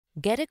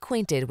Get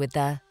acquainted with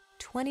the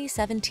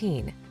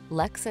 2017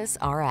 Lexus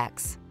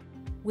RX.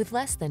 With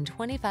less than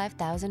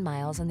 25,000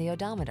 miles on the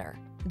odometer,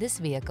 this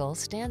vehicle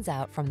stands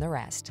out from the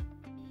rest.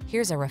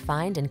 Here's a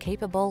refined and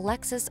capable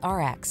Lexus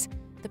RX,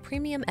 the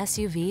premium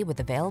SUV with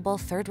available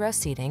third-row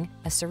seating,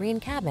 a serene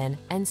cabin,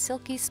 and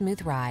silky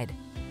smooth ride.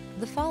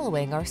 The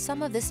following are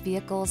some of this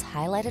vehicle's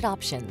highlighted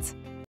options: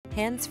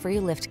 hands-free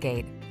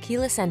liftgate,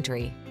 keyless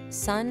entry,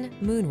 sun,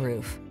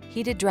 moonroof,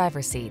 heated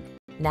driver's seat,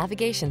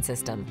 navigation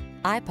system,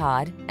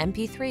 iPod,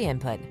 MP3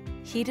 input,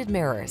 heated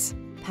mirrors,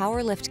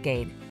 power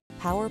liftgate,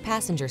 power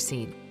passenger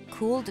seat,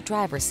 cooled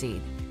driver's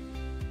seat.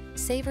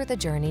 Savor the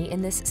journey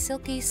in this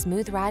silky,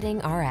 smooth-riding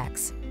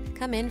RX.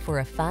 Come in for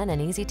a fun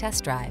and easy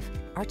test drive.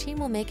 Our team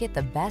will make it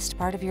the best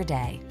part of your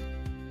day.